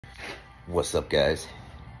What's up, guys?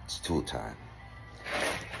 It's tool time.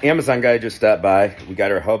 Amazon guy just stopped by. We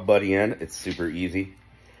got our Hub Buddy in. It's super easy.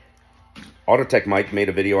 Autotech Mike made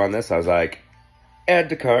a video on this. I was like, add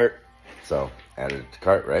to cart. So, added it to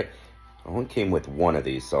cart, right? I only came with one of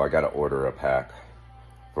these, so I got to order a pack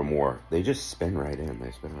for more. They just spin right in.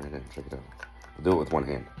 They spin right in. Check it out. I'll do it with one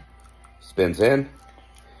hand. Spins in.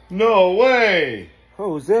 No way!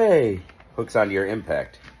 Jose! Hooks onto your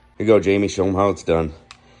impact. Here you go, Jamie. Show him how it's done.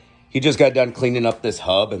 He just got done cleaning up this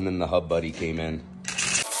hub, and then the Hub Buddy came in.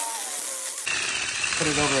 Put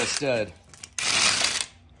it over a stud.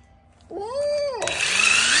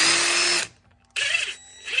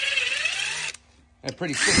 That's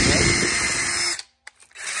pretty sick, right?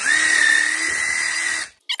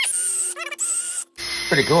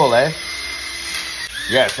 Pretty cool, eh?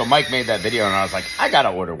 Yeah, so Mike made that video, and I was like, I gotta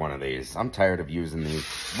order one of these. I'm tired of using these.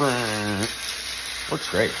 Looks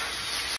great.